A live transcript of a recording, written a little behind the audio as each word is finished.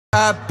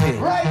happy.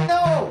 Right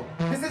now,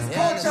 this is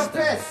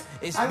Culturefest.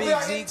 And we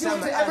are in tune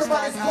to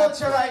everybody's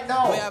culture right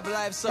now. That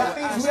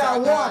means we are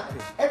one.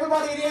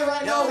 Everybody there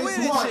right now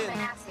is one.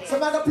 So I'm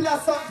gonna play a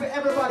song for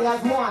everybody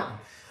as one.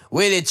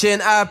 Willy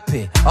chin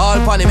happy,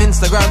 all upon him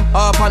Instagram,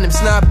 all upon him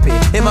snappy.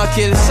 Him a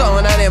kill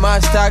sound and him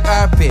hashtag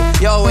happy.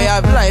 Yo, we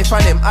have life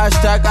and him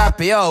hashtag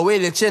happy. Yo,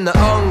 Willy chin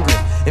hungry,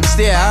 him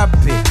stay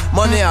happy.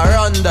 Money a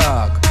run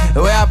dog,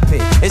 we happy.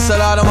 It's a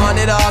lot of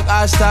money dog,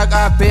 hashtag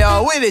happy.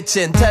 Yo, Willy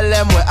chin, tell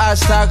them we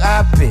hashtag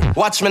happy.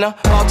 Watch me now,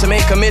 how to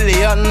make £1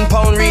 million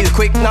real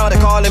quick. Now they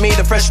calling me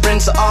the Fresh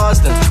Prince of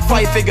Austin.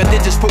 5-figure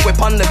digits put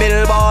whip on the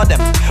billboard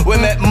them. We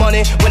make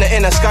money when they're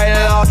in the sky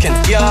larking.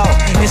 Yo,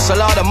 it's a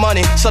lot of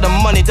money, so the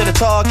money to the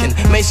talking.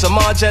 Made some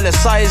more jealous,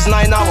 size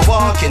 9 hour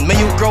walking. Me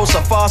you grow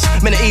so fast,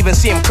 me not even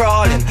see him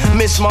crawling.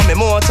 Miss mommy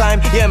more time,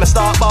 yeah me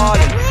start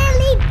balling.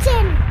 Willy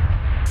chin.